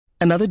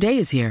Another day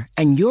is here,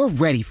 and you're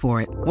ready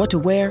for it. What to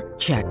wear?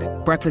 Check.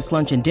 Breakfast,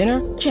 lunch, and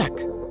dinner? Check.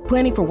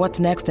 Planning for what's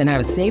next and how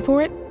to save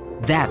for it?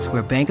 That's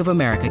where Bank of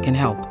America can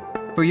help.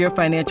 For your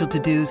financial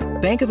to-dos,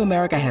 Bank of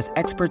America has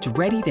experts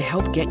ready to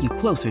help get you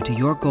closer to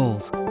your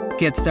goals.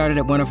 Get started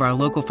at one of our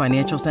local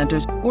financial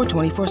centers or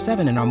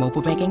 24/7 in our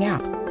mobile banking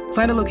app.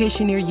 Find a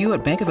location near you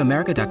at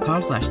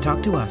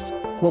bankofamerica.com/talktous.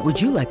 What would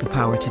you like the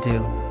power to do?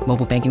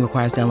 Mobile banking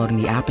requires downloading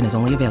the app and is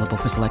only available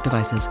for select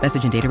devices.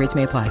 Message and data rates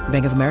may apply.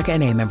 Bank of America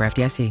N.A., member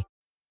FDIC.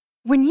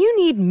 When you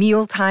need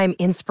mealtime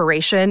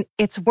inspiration,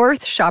 it's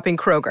worth shopping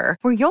Kroger,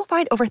 where you'll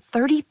find over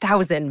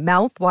 30,000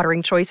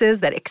 mouth-watering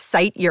choices that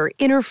excite your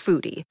inner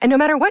foodie. And no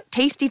matter what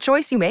tasty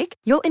choice you make,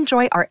 you'll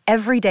enjoy our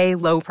everyday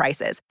low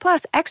prices,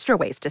 plus extra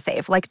ways to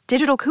save, like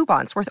digital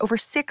coupons worth over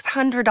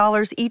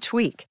 $600 each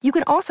week. You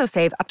can also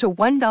save up to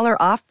 $1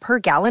 off per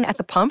gallon at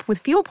the pump with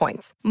fuel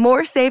points.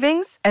 More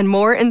savings and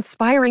more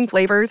inspiring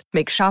flavors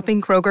make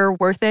shopping Kroger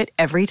worth it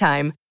every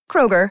time.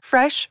 Kroger,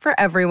 fresh for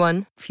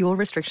everyone. Fuel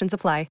restrictions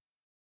apply.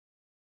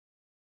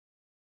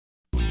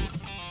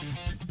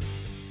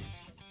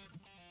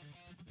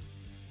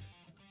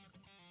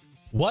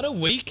 What a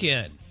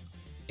weekend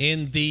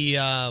in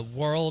the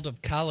world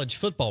of college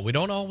football. We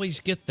don't always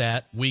get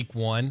that week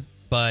one,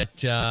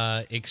 but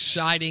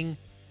exciting.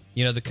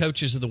 You know, the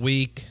coaches of the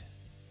week,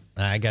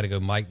 I got to go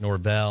Mike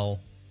Norvell,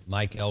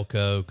 Mike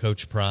Elko,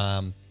 Coach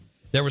Prime.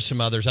 There were some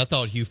others. I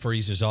thought Hugh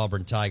Freeze's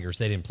Auburn Tigers,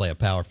 they didn't play a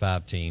Power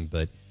 5 team,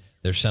 but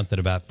there's something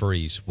about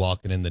Freeze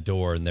walking in the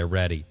door and they're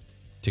ready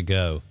to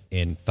go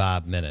in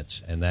 5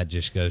 minutes. And that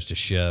just goes to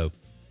show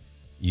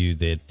you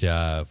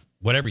that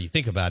whatever you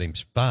think about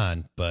him's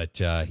fine,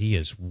 but he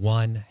is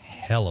one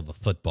hell of a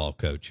football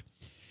coach.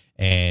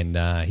 And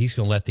he's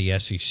going to let the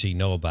SEC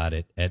know about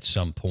it at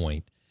some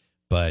point.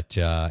 But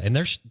and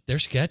their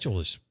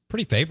schedule is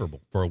pretty favorable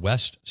for a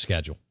West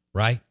schedule,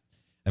 right?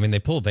 I mean, they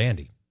pull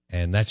Vandy,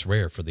 and that's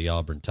rare for the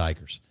Auburn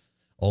Tigers.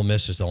 Ole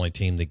Miss is the only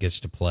team that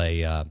gets to play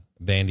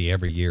Vandy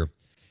every year,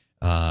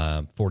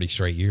 40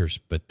 straight years,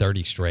 but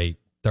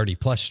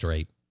 30-plus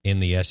straight in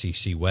the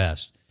SEC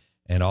West.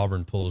 And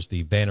Auburn pulls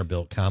the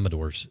Vanderbilt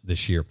Commodores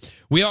this year.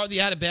 We are the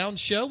Out of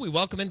Bounds Show. We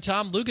welcome in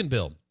Tom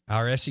Luginbill.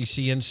 Our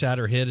SEC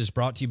Insider Hit is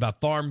brought to you by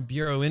Farm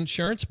Bureau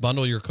Insurance.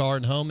 Bundle your car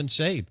and home and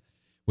save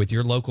with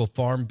your local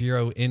Farm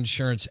Bureau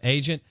Insurance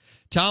agent.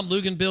 Tom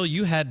Luginbill,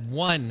 you had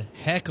one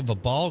heck of a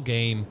ball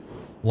game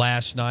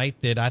last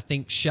night that I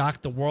think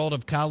shocked the world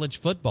of college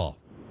football.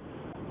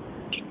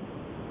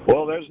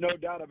 Well, there's no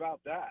doubt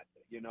about that.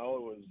 You know,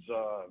 it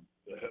was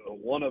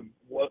one of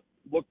what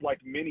looked like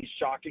many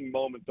shocking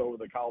moments over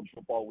the college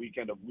football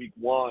weekend of week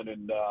one.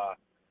 And,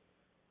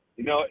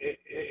 you know,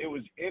 it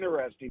was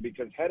interesting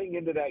because heading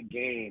into that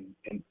game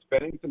and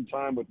spending some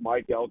time with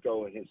Mike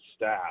Elko and his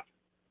staff,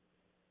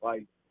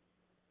 like,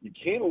 you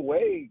came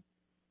away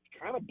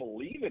kind of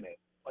believing it.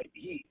 Like,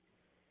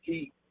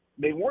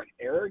 they weren't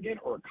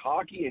arrogant or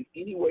cocky in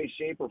any way,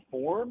 shape, or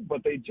form,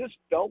 but they just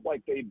felt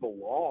like they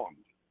belonged.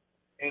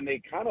 And they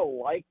kind of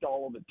liked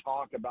all of the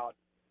talk about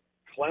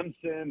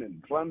Clemson,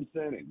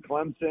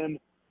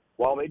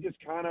 while they just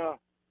kind of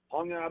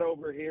hung out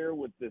over here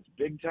with this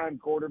big-time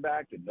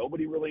quarterback that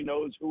nobody really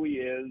knows who he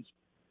is.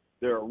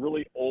 They're a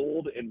really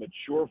old and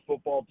mature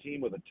football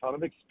team with a ton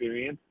of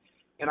experience,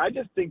 and I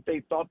just think they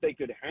thought they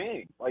could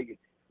hang. Like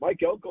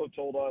Mike Elko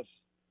told us,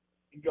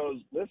 he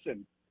goes,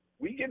 listen,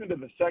 we get into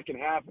the second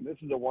half, and this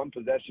is a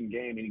one-possession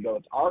game, and he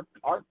goes, our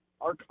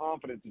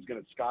confidence is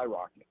going to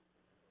skyrocket.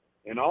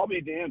 And I'll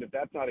be damned if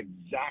that's not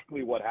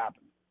exactly what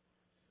happened.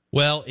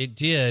 Well, it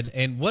did.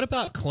 And what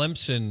about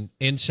Clemson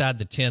inside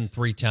the 10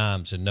 3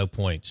 times and no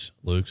points,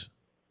 Luke's?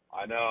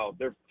 I know.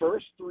 Their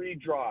first 3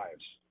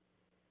 drives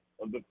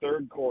of the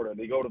third quarter,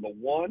 they go to the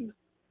 1,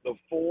 the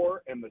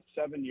 4, and the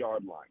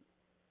 7-yard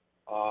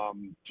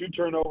line. 2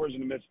 turnovers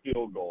and a missed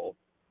field goal.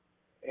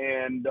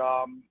 And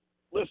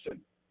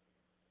listen,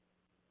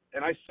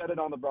 and I said it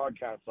on the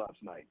broadcast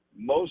last night,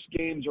 most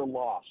games are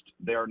lost.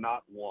 They are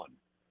not won.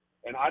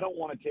 And I don't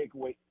want to take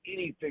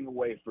anything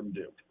away from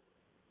Duke.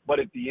 But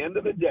at the end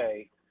of the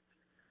day,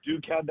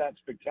 Duke had that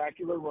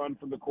spectacular run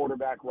from the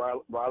quarterback,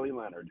 Riley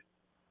Leonard.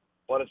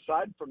 But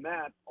aside from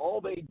that, all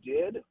they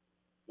did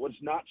was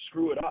not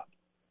screw it up.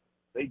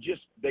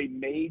 They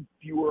made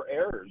fewer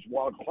errors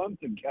while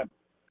Clemson kept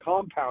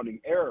compounding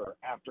error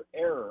after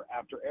error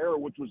after error,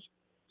 which was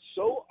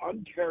so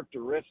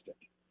uncharacteristic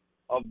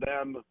of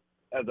them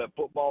as a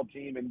football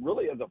team and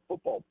really as a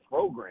football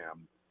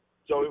program.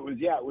 So it was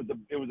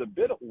a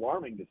bit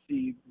alarming to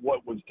see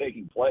what was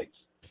taking place.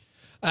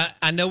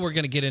 I know we're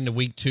going to get into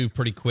week 2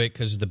 pretty quick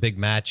because of the big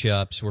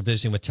matchups. We're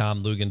visiting with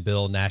Tom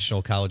Luginbill,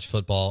 national college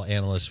football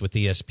analyst with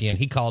ESPN.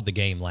 He called the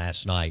game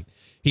last night.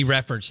 He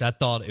referenced, I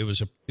thought it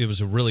was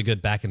a really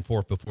good back and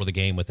forth before the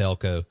game with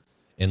Elko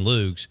and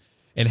Lugs,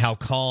 and how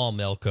calm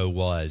Elko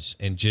was.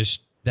 And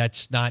just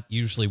that's not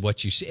usually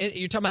what you see.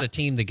 You're talking about a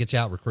team that gets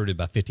out recruited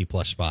by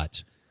 50-plus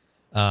spots,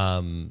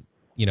 by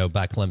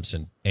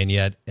Clemson. And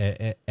yet,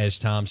 as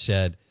Tom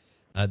said,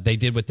 they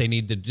did what they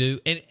needed to do.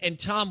 And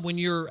Tom, when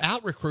you're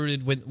out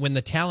recruited, when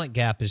the talent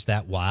gap is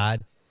that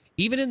wide,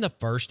 even in the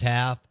first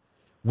half,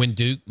 when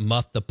Duke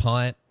muffed the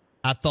punt,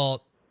 I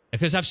thought,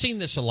 because I've seen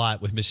this a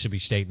lot with Mississippi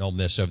State and Ole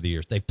Miss over the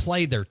years. They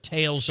play their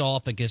tails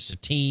off against a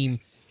team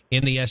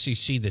in the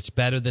SEC that's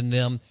better than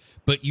them,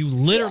 but you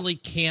literally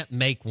can't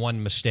make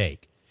one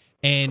mistake.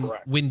 And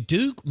Correct. when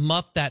Duke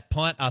muffed that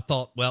punt, I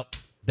thought, well,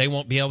 they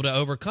won't be able to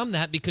overcome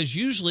that, because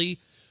usually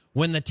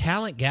when the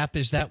talent gap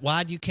is that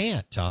wide, you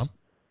can't, Tom.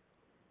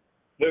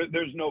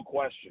 There's no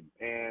question.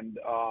 And,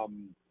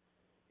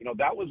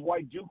 that was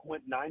why Duke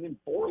went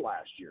 9-4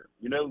 last year.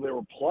 They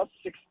were plus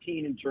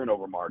 16 in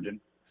turnover margin,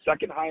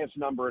 second highest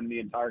number in the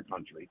entire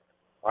country.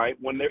 All right.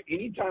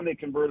 Anytime they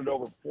converted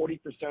over 40%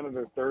 of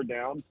their third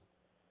downs,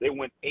 they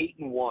went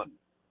 8-1.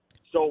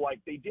 So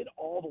they did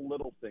all the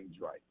little things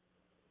right.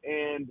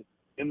 And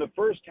in the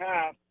first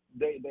half,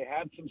 they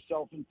had some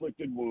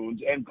self-inflicted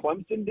wounds, and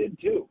Clemson did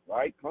too,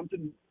 right?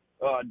 Clemson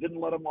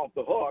didn't let them off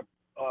the hook.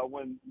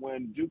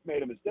 When Duke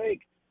made a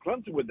mistake,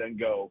 Clemson would then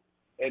go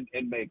and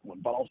make one.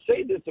 But I'll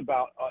say this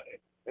about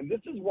and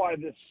this is why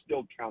this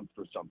still counts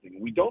for something.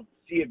 We don't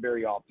see it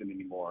very often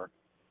anymore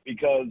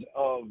because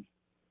of,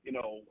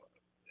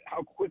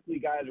 how quickly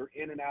guys are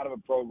in and out of a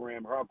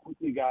program, or how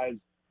quickly guys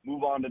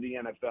move on to the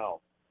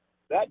NFL.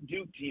 That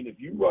Duke team, if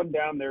you run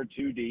down there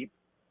too deep,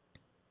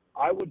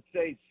 I would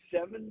say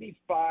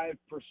 75%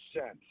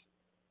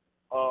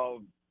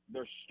 of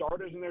their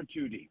starters in their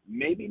 2 deep,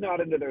 maybe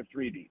not into their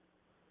 3 deep,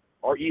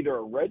 are either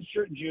a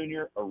redshirt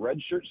junior, a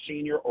redshirt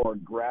senior, or a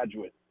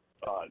graduate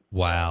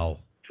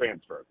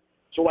transfer.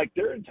 So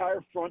their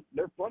entire front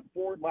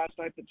four last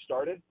night that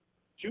started,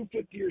 2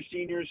 fifth-year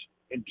seniors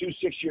and 2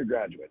 6-year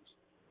graduates.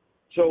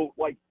 So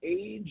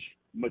age,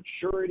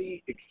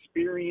 maturity,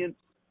 experience,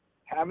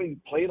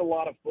 having played a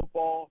lot of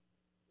football,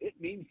 it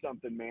means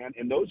something, man.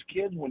 And those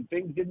kids, when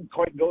things didn't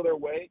quite go their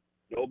way,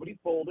 nobody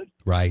folded.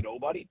 Right.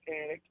 Nobody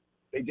panicked.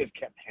 They just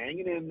kept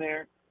hanging in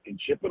there and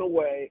chipping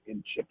away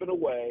and chipping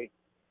away.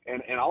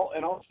 And I'll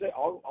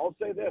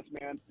say this,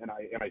 man, and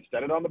I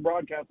said it on the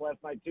broadcast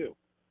last night too.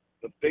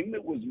 The thing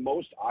that was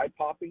most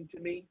eye-popping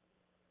to me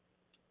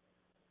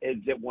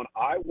is that when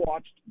I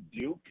watched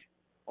Duke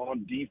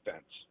on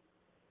defense,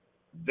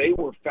 they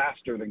were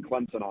faster than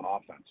Clemson on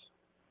offense.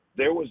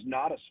 There was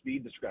not a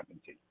speed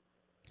discrepancy.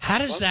 How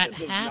does that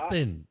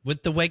happen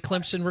with the way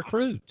Clemson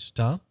recruits,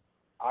 Tom?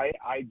 I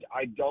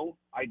don't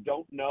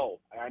know.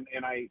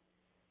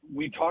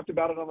 We talked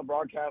about it on the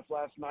broadcast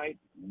last night.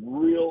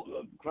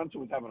 Clemson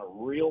was having a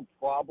real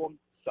problem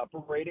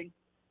separating.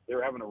 They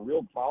were having a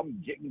real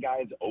problem getting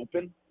guys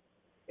open,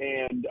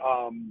 and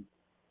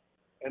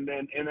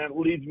that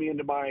leads me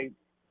into my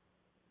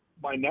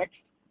next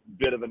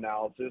bit of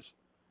analysis.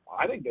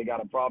 I think they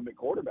got a problem at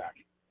quarterback.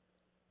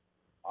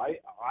 I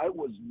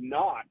was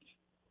not,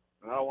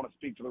 and I don't want to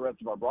speak for the rest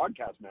of our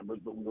broadcast members,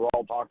 but we were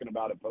all talking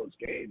about it post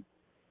game.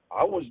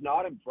 I was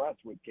not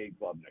impressed with Cade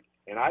Klubnik,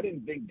 and I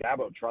didn't think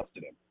Dabo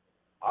trusted him.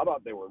 I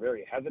thought they were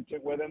very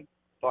hesitant with him.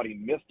 Thought he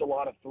missed a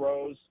lot of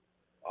throws.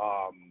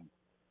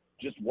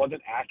 Just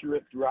wasn't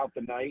accurate throughout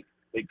the night.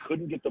 They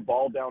couldn't get the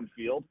ball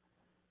downfield.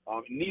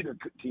 Neither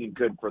team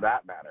could, for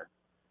that matter.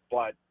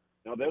 But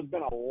there's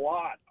been a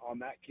lot on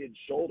that kid's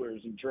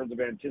shoulders in terms of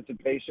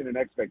anticipation and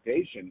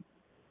expectation,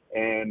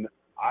 and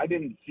I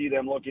didn't see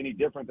them look any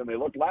different than they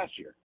looked last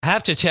year. I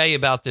have to tell you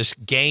about this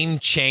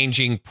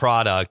game-changing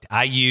product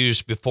I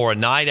use before a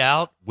night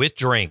out with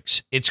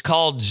drinks. It's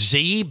called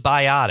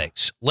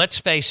Z-Biotics. Let's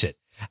face it,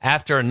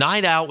 after a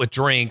night out with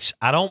drinks,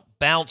 I don't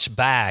bounce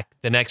back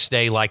the next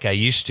day like I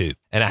used to,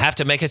 and I have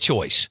to make a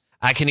choice.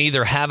 I can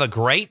either have a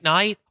great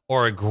night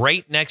or a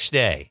great next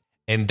day,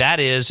 and that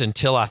is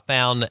until I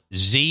found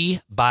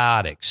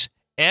Z-Biotics.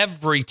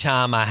 Every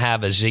time I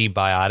have a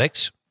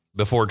Z-Biotics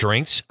before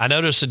drinks, I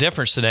notice a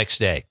difference the next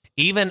day.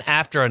 Even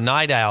after a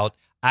night out,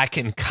 I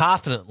can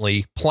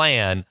confidently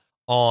plan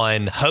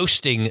on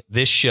hosting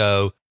this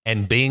show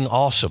and being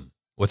awesome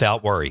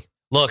without worry.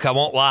 Look, I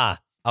won't lie.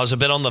 I was a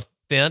bit on the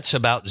fence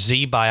about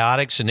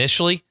Z-Biotics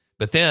initially,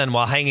 but then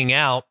while hanging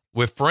out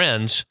with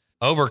friends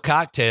over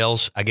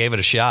cocktails, I gave it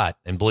a shot.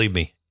 And believe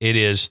me, it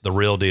is the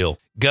real deal.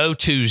 Go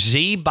to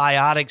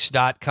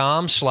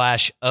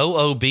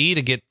zbiotics.com/OOB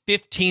to get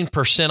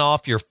 15%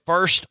 off your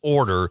first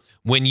order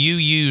when you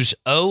use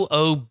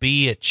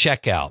OOB at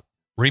checkout.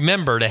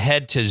 Remember to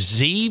head to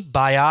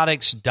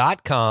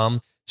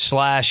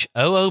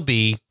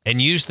zbiotics.com/OOB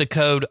and use the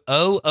code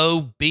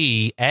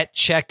OOB at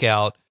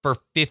checkout for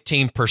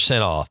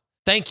 15% off.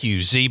 Thank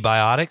you,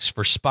 Z-Biotics,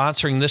 for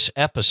sponsoring this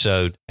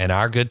episode and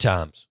our good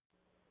times.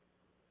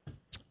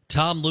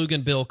 Tom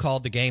Luginbill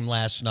called the game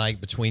last night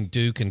between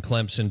Duke and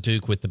Clemson.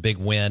 Duke with the big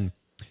win.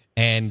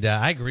 And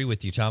I agree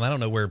with you, Tom. I don't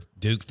know where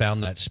Duke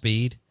found that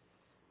speed,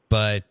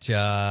 but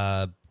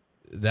that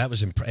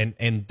was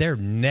and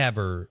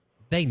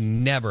they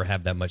never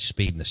have that much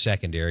speed in the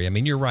secondary. I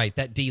mean, you're right.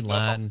 That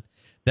D-line,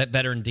 that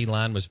veteran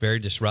D-line was very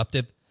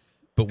disruptive.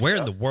 But where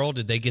in the world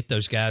did they get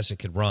those guys that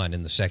could run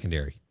in the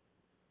secondary?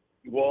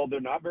 Well, they're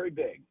not very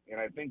big,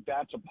 and I think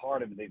that's a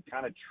part of it. They've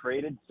kind of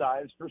traded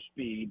size for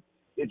speed.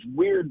 It's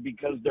weird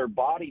because their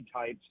body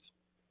types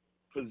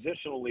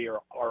positionally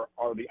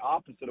are the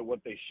opposite of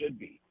what they should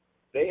be.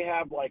 They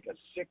have like a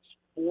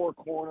 5'4"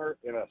 corner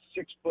and a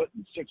 6 foot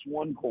and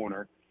 6'1"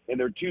 corner, and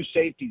their two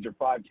safeties are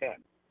 5'10".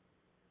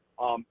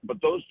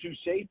 But those two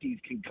safeties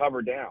can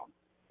cover down,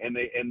 and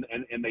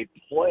they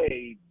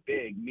play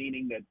big,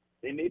 meaning that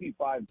they may be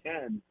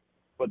 5'10",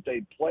 but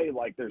they play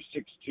like they're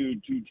 6'2",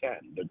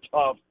 210. They're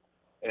tough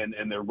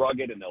and they're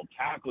rugged and they'll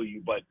tackle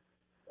you. But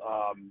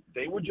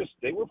they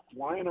were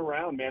flying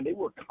around, man. They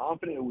were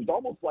confident. It was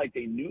almost like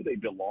they knew they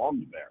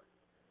belonged there.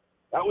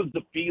 That was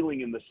the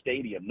feeling in the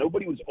stadium.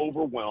 Nobody was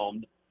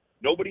overwhelmed.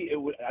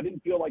 I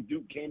didn't feel like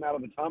Duke came out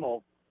of the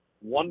tunnel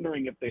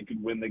wondering if they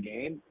could win the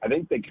game. I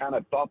think they kind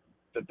of thought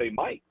that they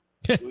might.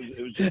 It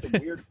was just a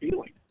weird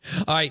feeling.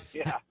 All right.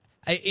 Yeah.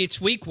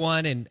 It's week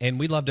one, and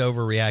we love to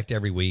overreact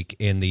every week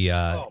in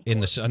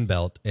the Sun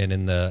Belt and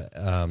in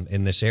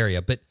this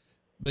area. But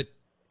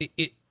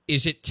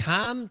is it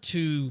time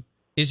to?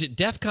 Is it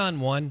DEFCON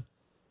 1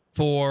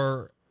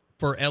 for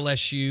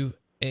LSU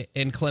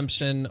and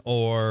Clemson,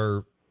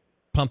 or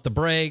pump the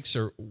brakes,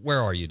 or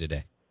where are you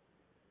today?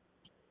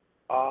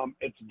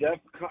 It's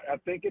DEFCON. I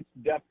think it's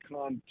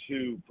DEFCON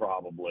 2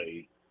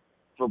 probably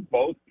for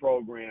both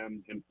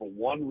programs, and for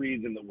one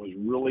reason that was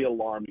really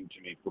alarming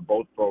to me for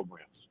both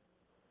programs.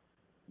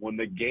 When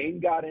the game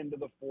got into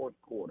the fourth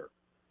quarter,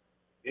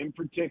 in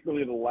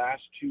particular the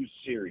last two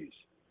series,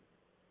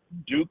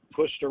 Duke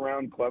pushed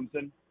around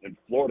Clemson and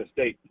Florida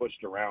State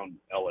pushed around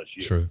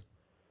LSU. True.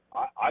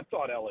 I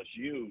thought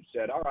LSU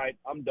said, all right,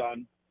 I'm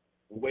done,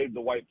 and waved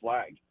the white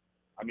flag.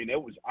 I mean,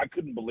 I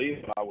couldn't believe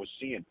what I was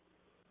seeing.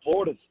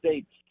 Florida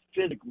State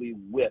physically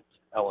whipped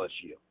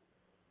LSU.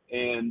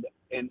 And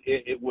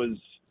it was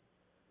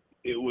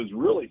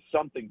really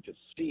something to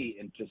see,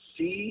 and to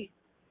see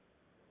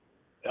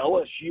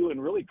LSU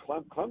and really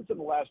Clemson the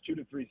last 2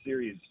 to 3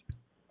 series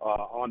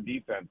on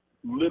defense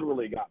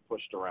literally got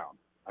pushed around.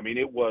 I mean,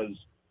 it was,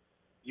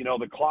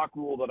 the clock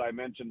rule that I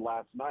mentioned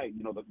last night,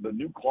 the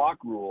new clock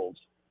rules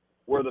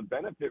where the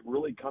benefit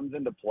really comes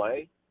into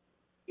play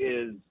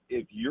is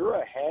if you're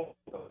ahead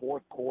in the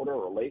fourth quarter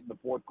or late in the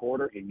fourth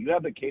quarter and you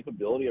have the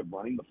capability of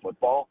running the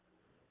football,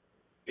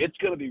 it's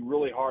going to be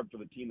really hard for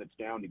the team that's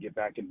down to get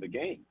back into the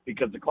game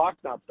because the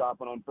clock's not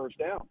stopping on first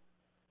down.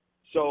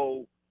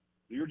 So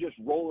you're just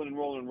rolling and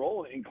rolling and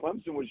rolling, and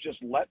Clemson was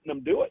just letting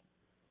them do it.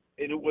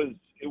 And it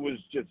was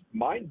just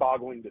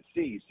mind-boggling to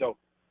see. So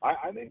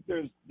I think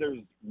there's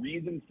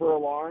reason for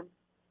alarm,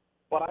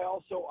 but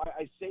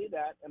I say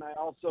that, and I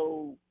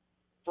also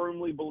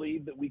firmly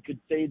believe that we could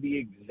say the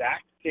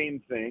exact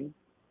same thing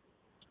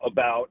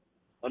about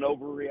an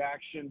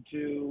overreaction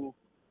to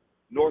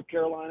North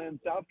Carolina and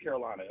South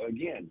Carolina.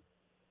 Again,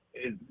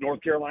 is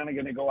North Carolina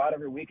going to go out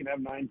every week and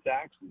have 9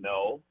 sacks?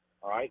 No.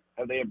 All right.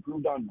 Have they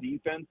improved on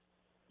defense?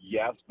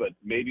 Yes, but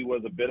maybe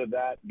was a bit of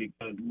that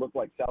because it looked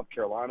like South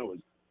Carolina was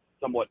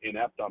somewhat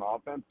inept on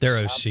offense. Their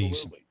OCs.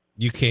 Absolutely.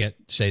 You can't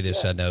say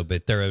this, I know,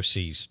 but their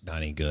OC's not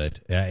any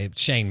good.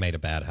 Shane made a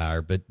bad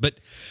hire, but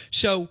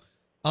so,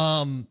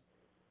 all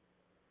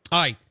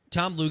right.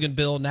 Tom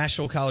Luginbill,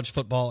 National College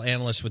Football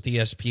Analyst with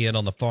ESPN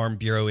on the Farm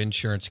Bureau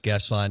Insurance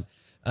Guest Line.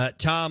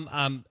 Tom,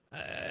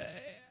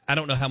 I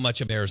don't know how much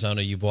of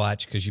Arizona you've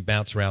watched because you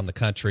bounce around the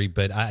country,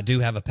 but I do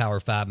have a Power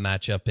 5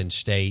 matchup in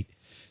state.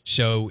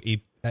 So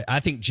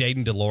I think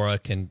Jaden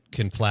DeLora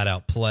can flat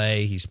out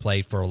play. He's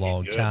played for a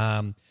long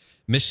time.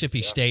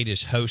 Mississippi State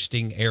is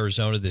hosting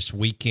Arizona this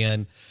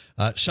weekend.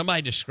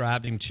 Somebody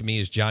described him to me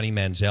as Johnny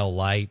Manziel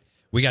light.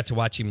 We got to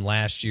watch him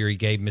last year. He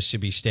gave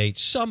Mississippi State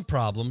some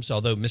problems,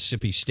 although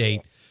Mississippi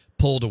State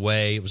pulled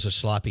away. It was a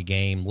sloppy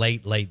game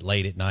late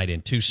at night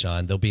in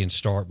Tucson. They'll be in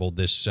Starkville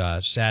this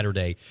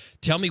Saturday.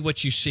 Tell me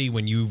what you see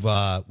when you've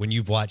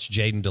watched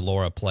Jaden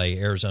DeLora play,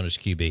 Arizona's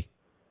QB.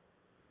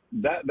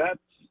 That's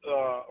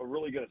a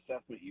really good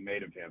assessment you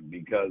made of him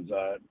because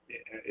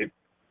if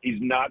he's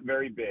not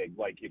very big.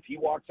 Like, if he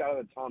walks out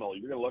of the tunnel,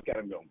 you're going to look at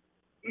him and go,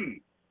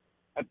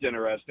 that's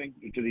interesting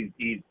because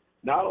he's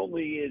not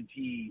only is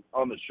he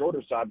on the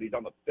shorter side, but he's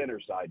on the thinner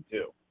side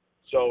too.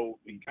 So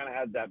he kind of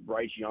has that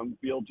Bryce Young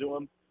feel to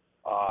him.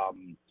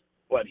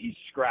 But he's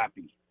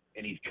scrappy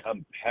and he's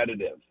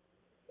competitive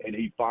and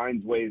he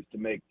finds ways to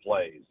make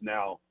plays.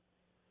 Now,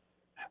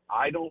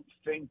 I don't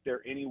think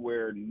they're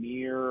anywhere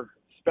near,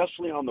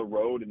 especially on the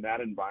road in that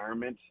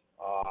environment.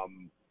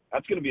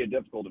 That's going to be a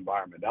difficult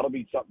environment. That'll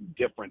be something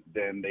different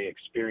than they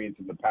experience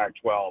in the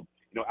Pac-12,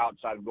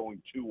 outside of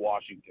going to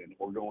Washington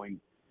or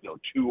going,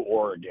 to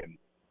Oregon,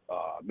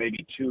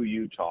 maybe to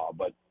Utah,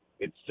 but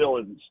it still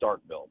isn't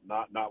Starkville,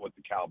 not with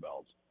the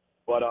Cowbells.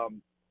 But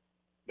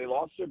they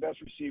lost their best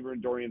receiver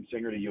in Dorian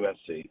Singer to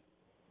USC.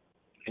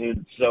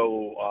 And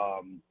so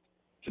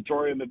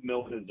Tatoria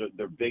McMillan is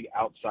their big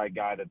outside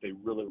guy that they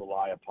really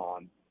rely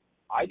upon.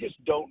 I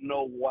just don't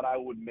know what I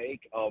would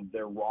make of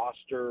their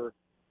roster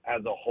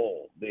as a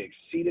whole. They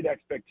exceeded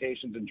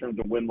expectations in terms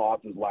of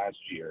win-losses last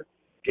year,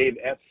 gave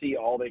SC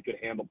all they could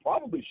handle,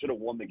 probably should have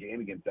won the game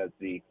against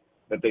SC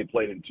that they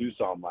played in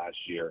Tucson last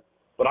year.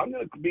 But I'm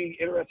going to be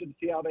interested to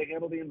see how they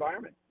handle the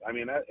environment. I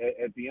mean, at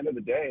the end of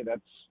the day,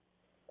 that's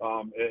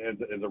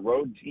as a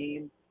road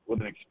team with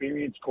an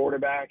experienced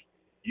quarterback,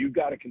 you've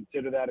got to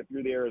consider that if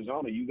you're the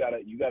Arizona, you got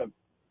to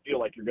feel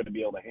like you're going to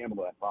be able to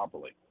handle that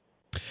properly.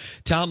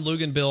 Tom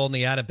Luginbill on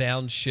the Out of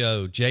Bounds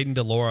show. Jaden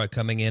DeLaura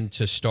coming in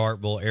to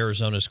Starkville,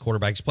 Arizona's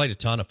quarterback. He's played a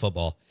ton of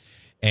football,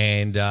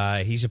 and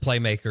he's a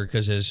playmaker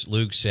because, as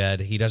Luke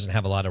said, he doesn't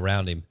have a lot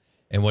around him.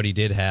 And what he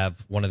did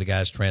have, one of the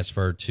guys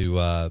transferred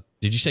to,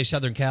 did you say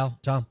Southern Cal,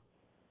 Tom?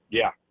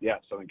 Yeah,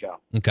 Southern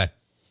Cal. Okay.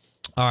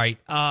 All right.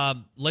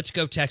 Let's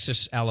go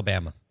Texas,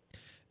 Alabama.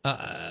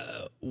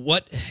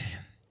 What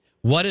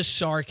does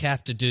Sark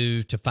have to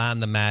do to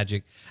find the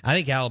magic? I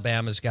think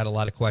Alabama's got a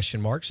lot of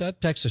question marks.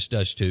 Texas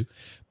does too.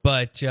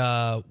 But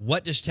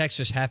what does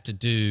Texas have to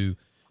do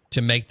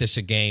to make this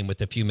a game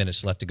with a few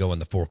minutes left to go in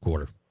the fourth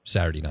quarter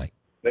Saturday night?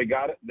 They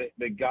got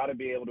to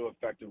be able to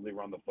effectively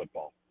run the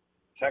football.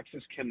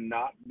 Texas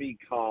cannot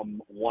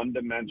become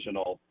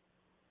one-dimensional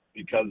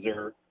because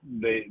they're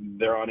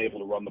unable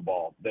to run the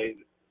ball.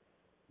 And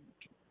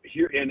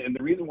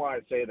the reason why I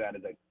say that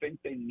is I think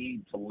they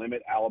need to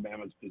limit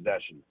Alabama's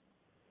possession.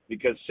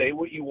 Because say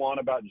what you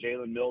want about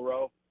Jalen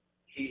Milroe,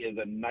 he is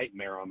a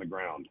nightmare on the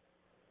ground.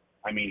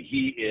 I mean,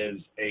 he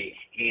is a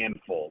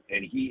handful,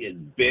 and he is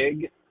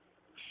big,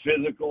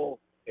 physical,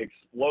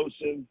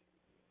 explosive,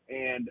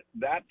 and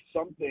that's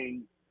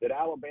something that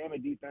Alabama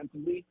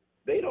defensively,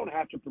 they don't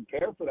have to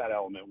prepare for that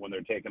element when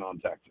they're taking on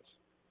Texas.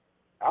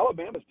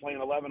 Alabama's playing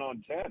 11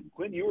 on 10.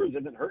 Quinn Ewers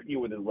isn't hurting you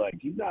with his legs.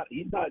 He's not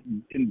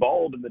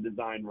involved in the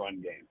design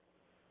run game.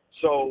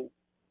 So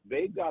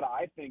they've got to,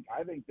 I think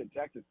that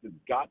Texas has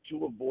got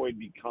to avoid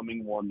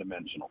becoming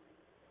one-dimensional.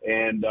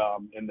 And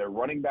their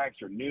running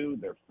backs are new.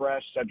 They're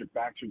fresh. Cedric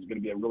Baxter is going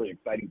to be a really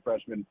exciting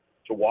freshman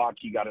to watch.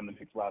 He got in the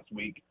mix last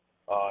week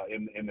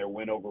in their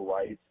win over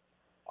Wright.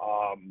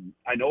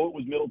 I know it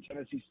was Middle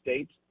Tennessee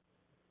State,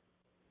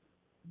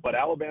 but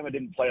Alabama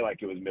didn't play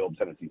like it was Middle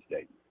Tennessee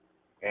State.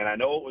 And I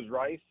know it was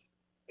Rice,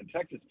 and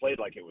Texas played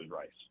like it was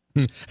Rice.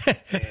 and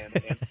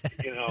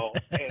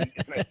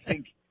I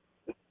think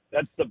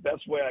that's the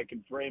best way I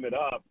can frame it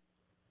up.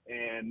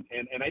 And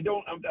I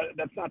don't.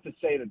 That's not to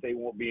say that they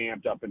won't be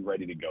amped up and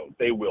ready to go.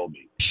 They will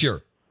be.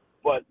 Sure.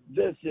 But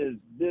this is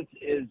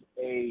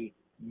a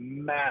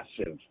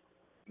massive,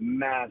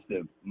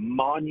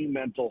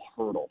 monumental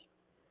hurdle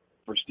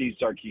for Steve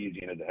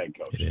Sarkisian as a head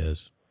coach. It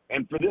is.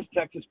 And for this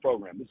Texas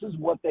program, this is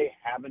what they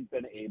haven't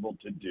been able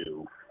to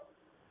do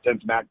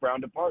since Mac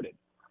Brown departed.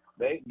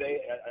 They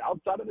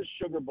outside of the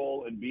Sugar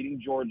Bowl and beating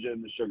Georgia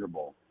in the Sugar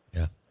Bowl.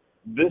 Yeah.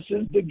 This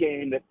is the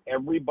game that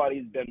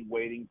everybody's been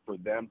waiting for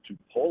them to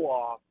pull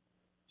off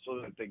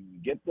so that they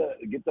can get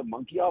the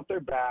monkey off their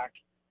back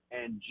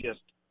and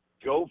just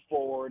go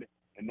forward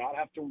and not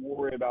have to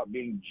worry about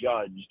being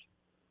judged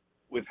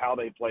with how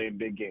they play in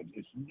big games.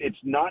 It's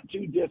not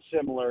too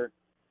dissimilar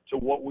to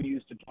what we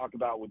used to talk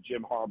about with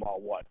Jim Harbaugh,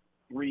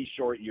 3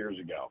 short years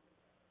ago.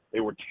 They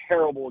were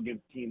terrible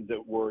against teams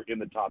that were in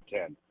the top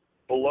 10,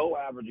 below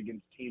average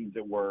against teams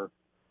that were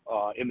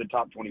in the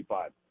top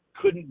 25.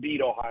 Couldn't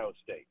beat Ohio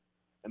State.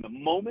 And the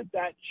moment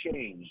that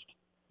changed,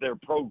 their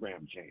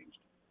program changed.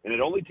 And it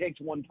only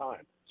takes one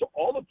time. So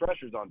all the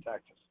pressure's on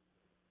Texas.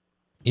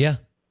 Yeah.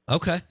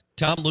 Okay.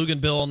 Tom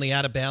Luginbill on the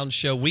Out of Bounds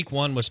show. Week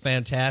 1 was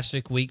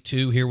fantastic. Week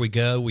 2, here we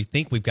go. We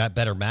think we've got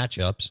better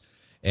matchups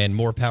and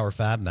more Power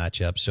 5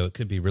 matchups, so it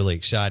could be really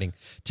exciting.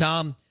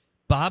 Tom,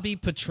 Bobby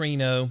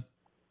Petrino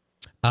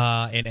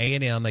and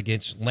A&M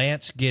against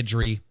Lance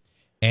Guidry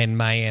and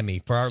Miami.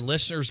 For our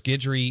listeners,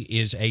 Guidry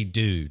is a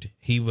dude.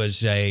 He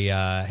was a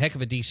heck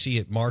of a DC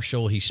at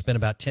Marshall. He spent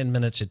about 10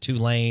 minutes at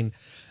Tulane.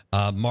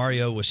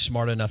 Mario was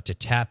smart enough to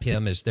tap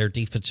him as their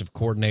defensive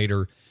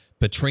coordinator.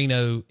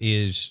 Petrino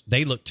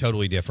they look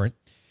totally different.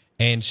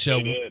 And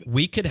so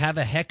we could have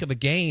a heck of a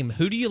game.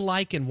 Who do you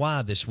like and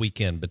why this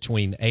weekend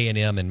between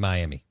A&M and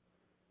Miami?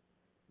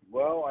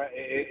 Well,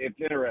 it's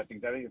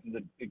interesting. I think this is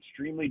an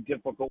extremely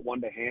difficult one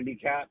to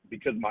handicap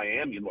because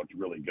Miami looked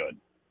really good.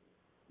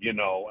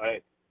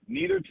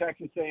 Neither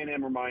Texas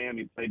A&M or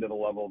Miami played to the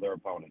level of their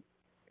opponent.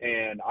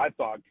 And I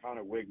thought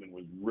Connor Wigman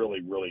was really,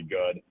 really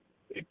good.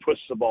 They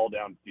pushed the ball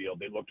downfield.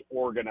 They looked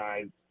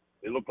organized.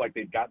 They looked like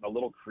they'd gotten a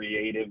little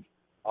creative.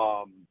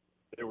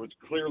 There was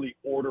clearly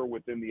order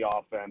within the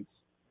offense.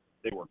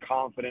 They were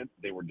confident.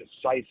 They were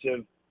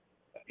decisive.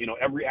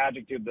 Every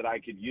adjective that I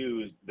could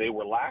use, they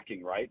were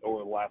lacking, right,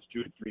 over the last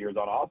 2 to 3 years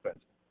on offense.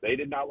 They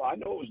did not – I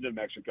know it was New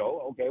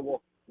Mexico. Okay,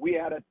 well, we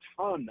had a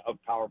ton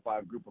of Power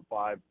 5, Group of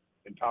 5,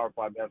 and Power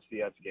 5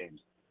 FCS games.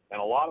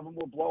 And a lot of them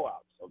were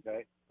blowouts,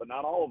 okay? But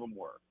not all of them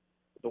were.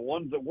 The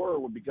ones that were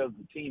because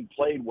the team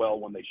played well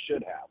when they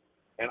should have.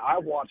 And I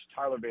watched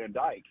Tyler Van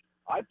Dyke.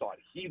 I thought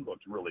he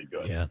looked really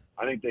good. Yeah.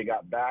 I think they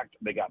got back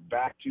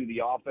to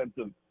the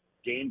offensive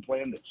game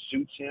plan that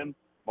suits him.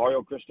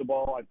 Mario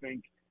Cristobal, I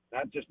think,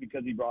 not just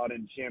because he brought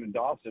in Shannon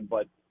Dawson,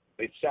 but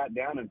they sat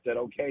down and said,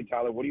 okay,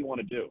 Tyler, what do you want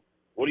to do?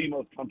 What are you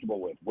most comfortable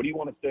with? What do you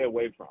want to stay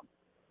away from?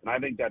 And I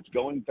think that's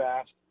going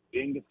fast,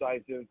 being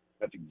decisive.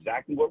 That's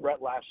exactly what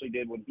Rhett Lashley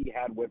did when he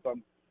had with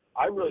them.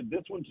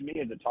 This one to me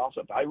is a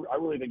toss-up. I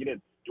really think it is.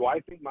 Do I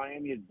think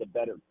Miami is the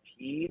better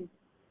team?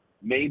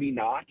 Maybe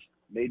not.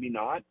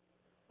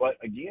 But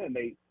again,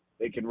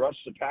 they can rush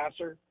the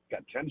passer.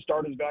 Got 10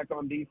 starters back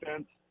on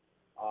defense.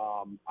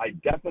 I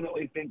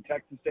definitely think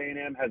Texas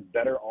A&M has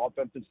better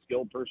offensive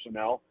skill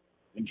personnel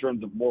in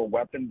terms of more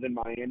weapons than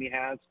Miami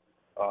has.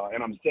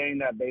 And I'm saying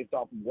that based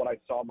off of what I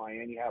saw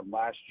Miami have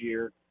last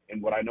year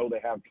and what I know they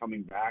have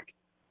coming back,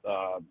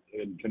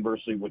 and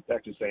conversely with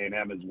Texas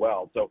A&M as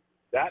well. So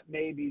that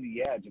may be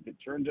the edge. If it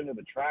turns into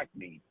the track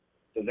meet,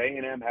 does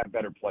A&M have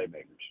better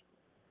playmakers?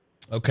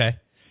 Okay.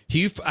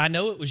 I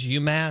know it was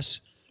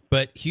UMass,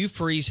 but Hugh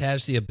Freeze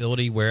has the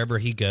ability wherever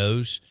he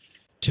goes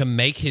to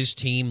make his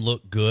team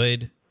look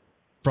good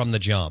from the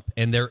jump.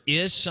 And there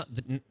is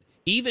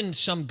even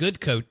some good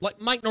coach,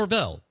 like Mike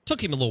Norvell,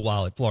 took him a little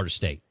while at Florida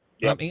State.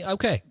 Yep. I mean,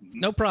 okay,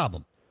 no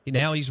problem.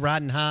 Now he's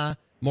riding high,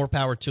 more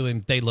power to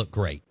him. They look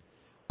great.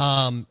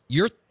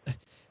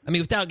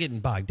 Without getting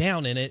bogged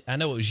down in it, I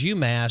know it was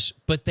UMass,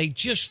 but they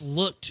just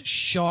looked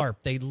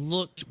sharp. They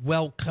looked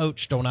well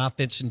coached on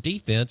offense and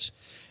defense,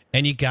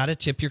 and you got to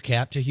tip your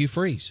cap to Hugh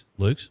Freeze.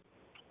 Luke?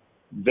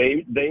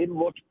 They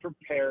looked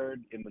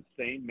prepared in the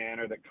same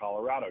manner that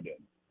Colorado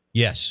did.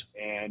 Yes.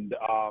 And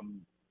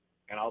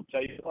I'll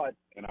tell you what,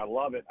 and I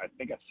love it. I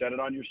think I said it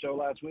on your show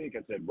last week.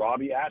 I said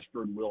Robbie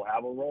Ashford will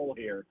have a role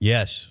here.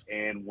 Yes.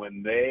 And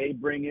when they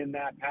bring in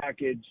that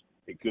package,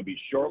 it could be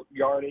short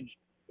yardage.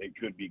 It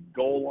could be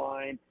goal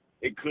line.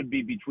 It could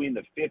be between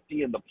the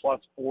 50 and the plus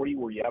 40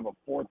 where you have a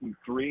 4th and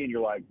 3 and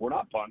you're like, we're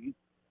not punting.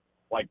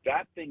 Like,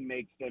 that thing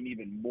makes them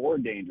even more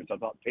dangerous. I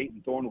thought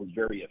Peyton Thorne was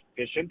very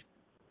efficient.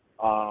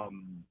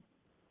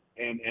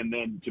 And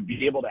then to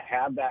be able to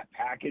have that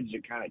package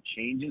that kind of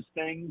changes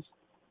things,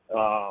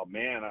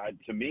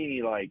 to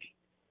me, like,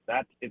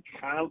 it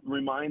kind of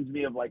reminds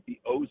me of like the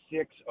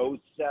 06,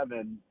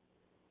 07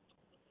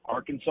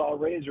 Arkansas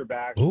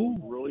Razorbacks.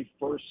 Ooh. Really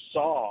first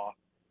saw,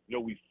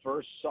 we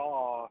first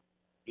saw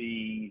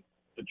the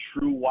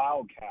true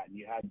Wildcat, and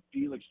you had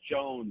Felix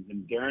Jones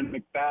and Darren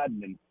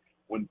McFadden, and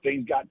when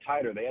things got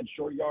tighter, they had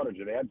short yardage,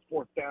 or they had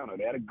 4th down, or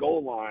they had a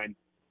goal line,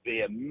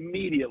 they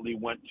immediately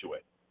went to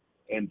it.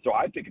 And so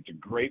I think it's a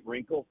great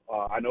wrinkle.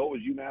 I know it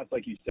was UMass,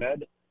 like you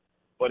said,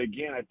 but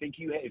again, I think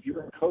if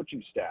you're a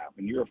coaching staff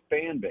and you're a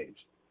fan base,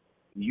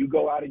 and you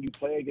go out and you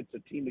play against a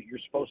team that you're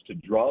supposed to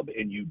drub,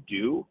 and you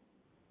do,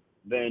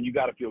 then you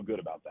got to feel good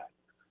about that.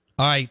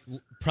 All right,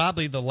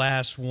 probably the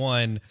last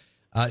one.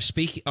 All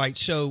right,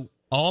 so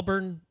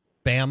Auburn,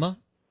 Bama,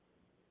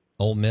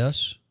 Ole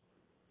Miss,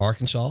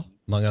 Arkansas,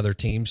 among other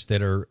teams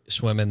that are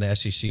swimming the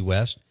SEC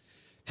West,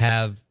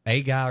 have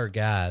a guy or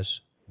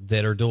guys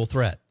that are dual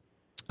threat.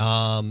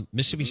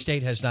 Mississippi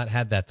State has not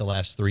had that the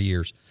last 3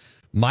 years.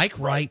 Mike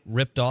Wright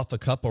ripped off a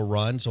couple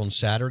runs on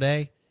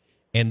Saturday,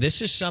 and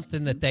this is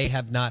something that they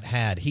have not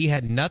had. He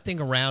had nothing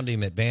around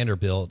him at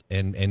Vanderbilt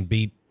and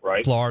beat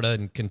Florida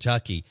and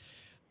Kentucky.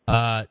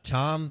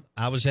 Tom,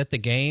 I was at the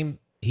game.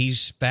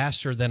 He's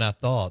faster than I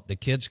thought. The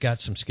kid's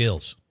got some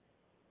skills.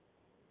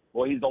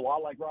 Well, he's a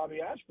lot like Robbie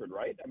Ashford,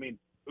 right? I mean,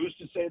 who's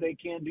to say they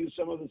can't do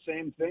some of the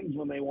same things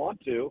when they want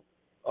to,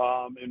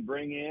 and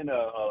bring in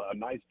a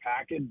nice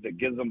package that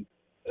gives them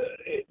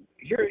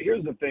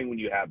here's the thing when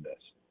you have this,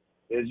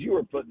 is you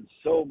are putting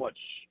so much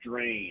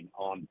strain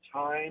on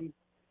time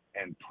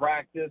and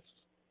practice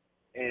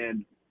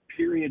and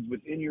periods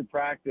within your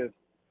practice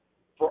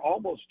for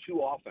almost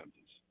 2 offenses.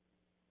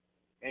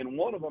 And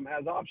one of them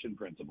has option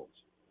principles.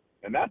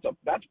 And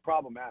that's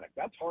problematic.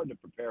 That's hard to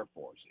prepare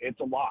for. It's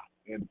a lot.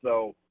 And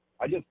so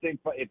I just think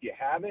if you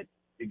have it,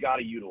 you got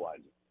to utilize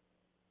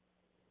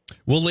it.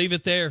 We'll leave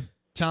it there.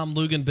 Tom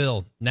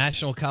Luginbill,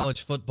 national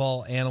college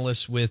football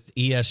analyst with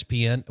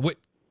ESPN.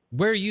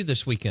 Where are you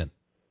this weekend?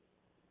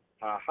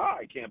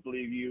 I can't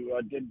believe you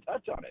didn't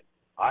touch on it.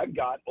 I've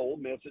got Ole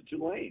Miss at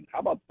Tulane. How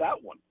about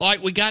that one? All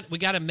right, we got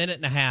a minute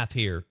and a half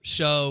here.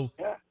 So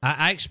yeah.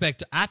 I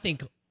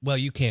think, well,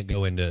 you can't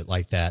go into it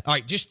like that. All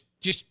right, just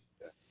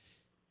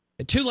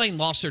Tulane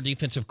lost their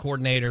defensive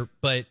coordinator,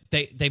 but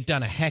they've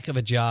done a heck of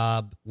a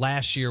job.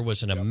 Last year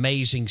was an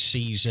amazing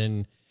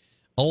season.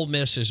 Ole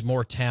Miss is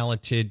more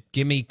talented.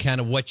 Give me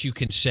kind of what you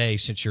can say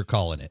since you're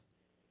calling it.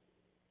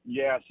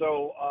 Yeah,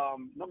 so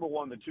number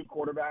one, the 2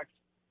 quarterbacks,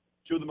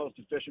 2 of the most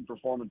efficient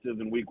performances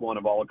in week 1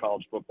 of all of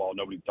college football.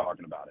 Nobody's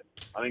talking about it.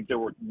 I think there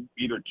were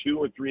either 2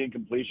 or 3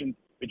 incompletions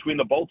between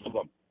the both of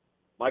them,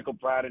 Michael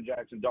Pratt and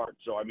Jackson Dart.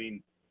 So, I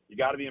mean, you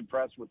got to be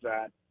impressed with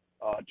that.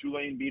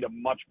 Tulane beat a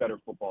much better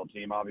football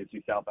team.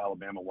 Obviously, South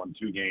Alabama won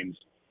 2 games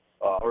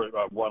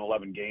won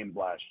 11 games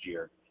last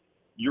year.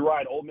 You're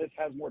right. Ole Miss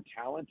has more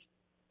talent,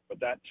 but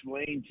that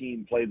Tulane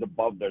team plays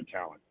above their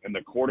talent. And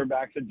the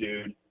quarterback's a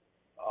dude.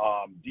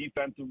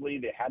 Defensively,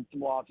 they had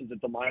some losses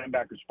at the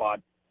linebacker spot,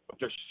 but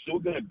they're still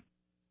going to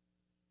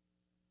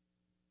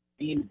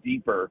be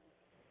deeper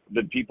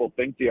than people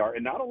think they are.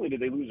 And not only did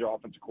they lose their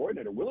offensive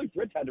coordinator, Willie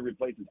Fritz had to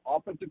replace his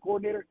offensive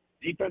coordinator,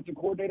 defensive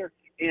coordinator,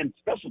 and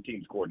special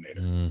teams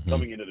coordinator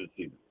coming into this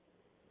season.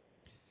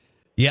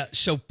 Yeah,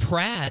 so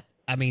Pratt,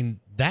 I mean,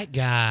 that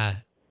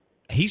guy,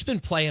 he's been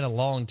playing a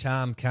long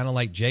time, kind of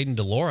like Jaden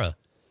DeLora.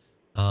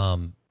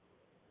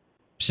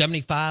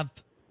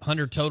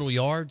 7,500 total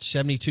yards,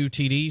 72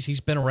 TDs. He's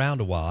been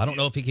around a while. I don't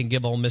know if he can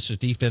give Ole Miss's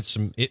defense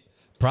some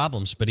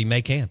problems, but he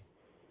may can.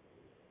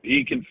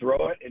 He can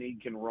throw it and he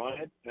can run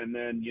it, and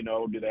then,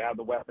 do they have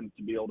the weapons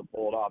to be able to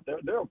pull it off?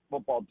 They're a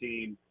football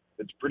team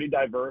that's pretty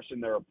diverse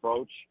in their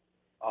approach,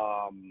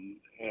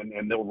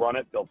 and they'll run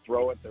it, they'll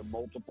throw it, they're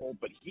multiple,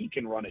 but he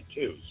can run it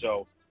too.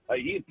 So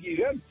if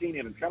you haven't seen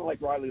him, it's kind of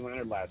like Riley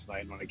Leonard last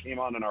night when it came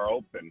on in our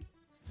open.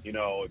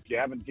 If you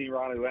haven't seen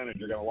Riley Leonard,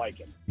 you're going to like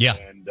him. Yeah.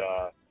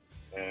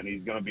 And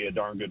he's going to be a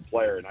darn good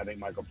player, and I think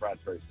Michael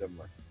Pratt's very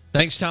similar.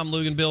 Thanks, Tom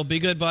Luginbill. Be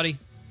good, buddy.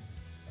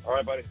 All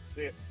right, buddy.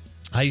 See you.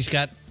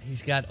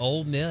 He's got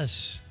Ole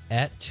Miss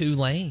at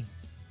Tulane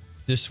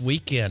this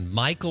weekend.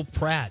 Michael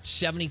Pratt,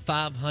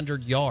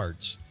 7,500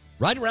 yards,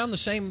 right around the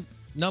same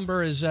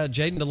number as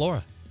Jaden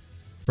DeLora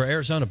for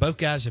Arizona. Both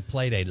guys have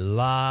played a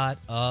lot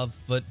of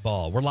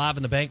football. We're live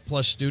in the Bank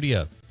Plus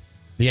studio.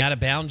 The Out of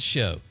Bounds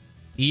Show,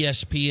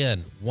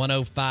 ESPN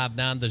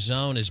 105.9 The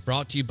Zone, is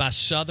brought to you by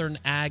Southern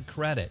Ag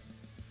Credit.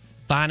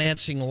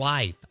 Financing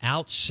life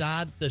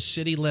outside the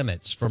city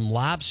limits, from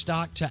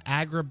livestock to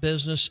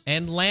agribusiness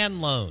and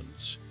land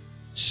loans.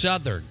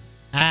 Southern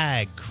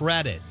Ag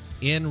Credit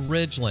in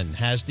Ridgeland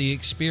has the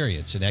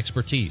experience and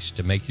expertise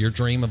to make your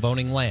dream of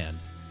owning land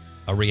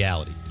a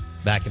reality.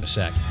 Back in a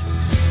sec.